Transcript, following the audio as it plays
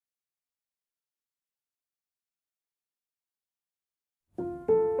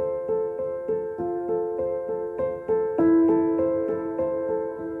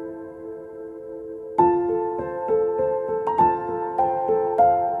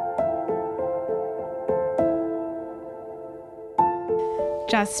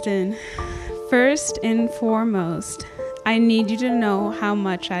Justin, first and foremost, I need you to know how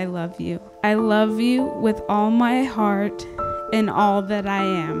much I love you. I love you with all my heart and all that I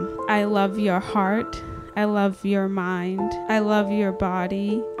am. I love your heart. I love your mind. I love your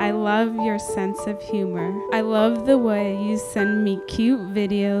body. I love your sense of humor. I love the way you send me cute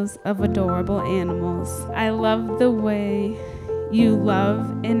videos of adorable animals. I love the way you love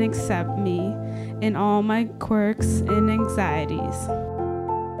and accept me in all my quirks and anxieties.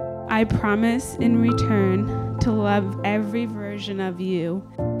 I promise in return to love every version of you,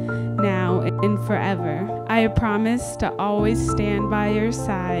 now and forever. I promise to always stand by your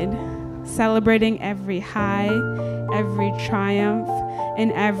side, celebrating every high, every triumph,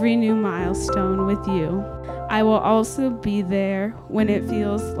 and every new milestone with you. I will also be there when it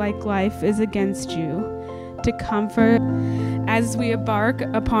feels like life is against you, to comfort as we embark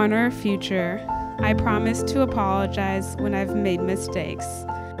upon our future. I promise to apologize when I've made mistakes.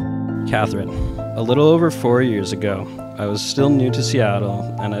 Katherine, a little over 4 years ago, I was still new to Seattle,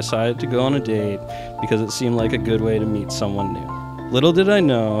 and I decided to go on a date because it seemed like a good way to meet someone new. Little did I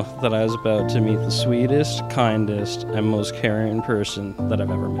know that I was about to meet the sweetest, kindest, and most caring person that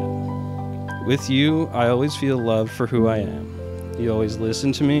I've ever met. With you, I always feel loved for who I am. You always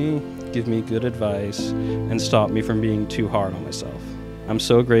listen to me, give me good advice, and stop me from being too hard on myself. I'm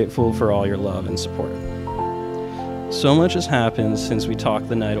so grateful for all your love and support. So much has happened since we talked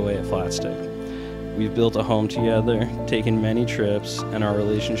the night away at Flatstick. We've built a home together, taken many trips, and our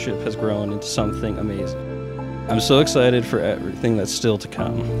relationship has grown into something amazing. I'm so excited for everything that's still to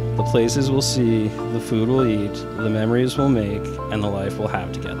come. The places we'll see, the food we'll eat, the memories we'll make, and the life we'll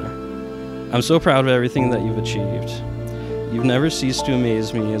have together. I'm so proud of everything that you've achieved. You've never ceased to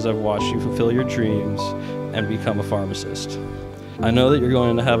amaze me as I've watched you fulfill your dreams and become a pharmacist. I know that you're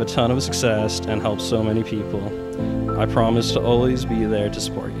going to have a ton of success and help so many people. I promise to always be there to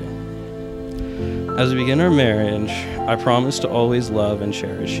support you. As we begin our marriage, I promise to always love and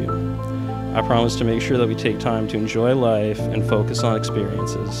cherish you. I promise to make sure that we take time to enjoy life and focus on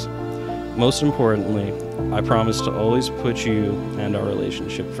experiences. Most importantly, I promise to always put you and our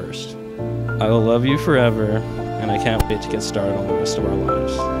relationship first. I will love you forever, and I can't wait to get started on the rest of our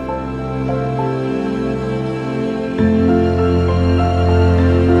lives.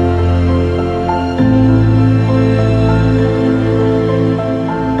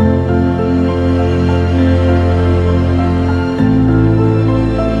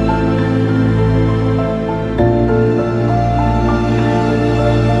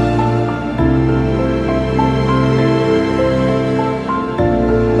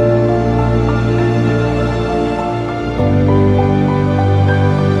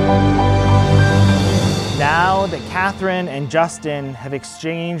 Now that Katherine and Justin have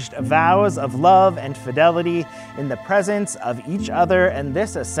exchanged vows of love and fidelity in the presence of each other and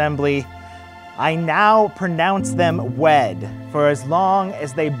this assembly, I now pronounce them wed for as long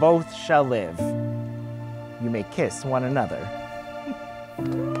as they both shall live. You may kiss one another.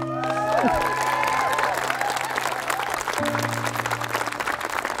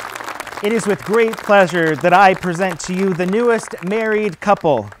 It is with great pleasure that I present to you the newest married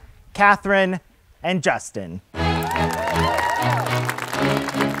couple, Katherine and Justin.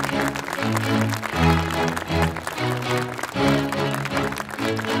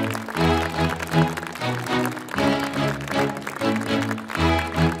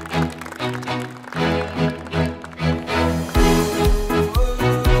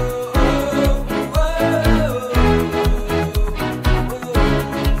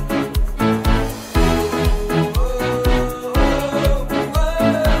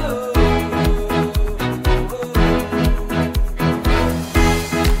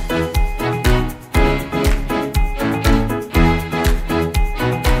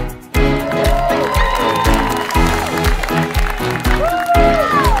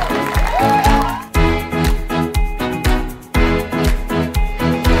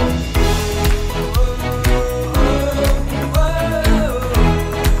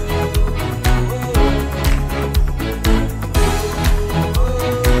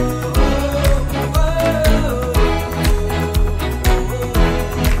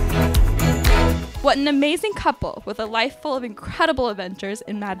 What an amazing couple with a life full of incredible adventures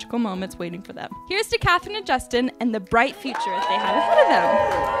and magical moments waiting for them. Here's to Katherine and Justin and the bright future they have ahead of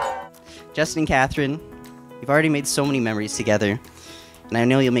them. Justin and Katherine, you've already made so many memories together, and I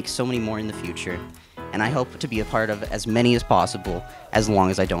know you'll make so many more in the future. And I hope to be a part of as many as possible, as long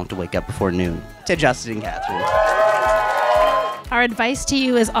as I don't have to wake up before noon. To Justin and Katherine. Our advice to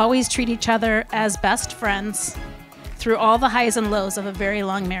you is always treat each other as best friends through all the highs and lows of a very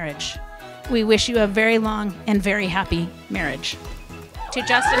long marriage. We wish you a very long and very happy marriage. to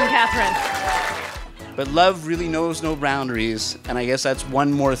Justin and Katherine. But love really knows no boundaries, and I guess that's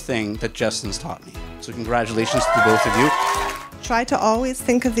one more thing that Justin's taught me. So congratulations to both of you. Try to always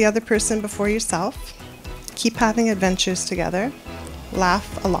think of the other person before yourself. Keep having adventures together.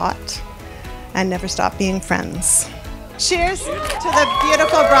 Laugh a lot. And never stop being friends. Cheers to the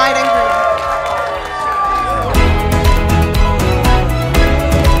beautiful bride and groom.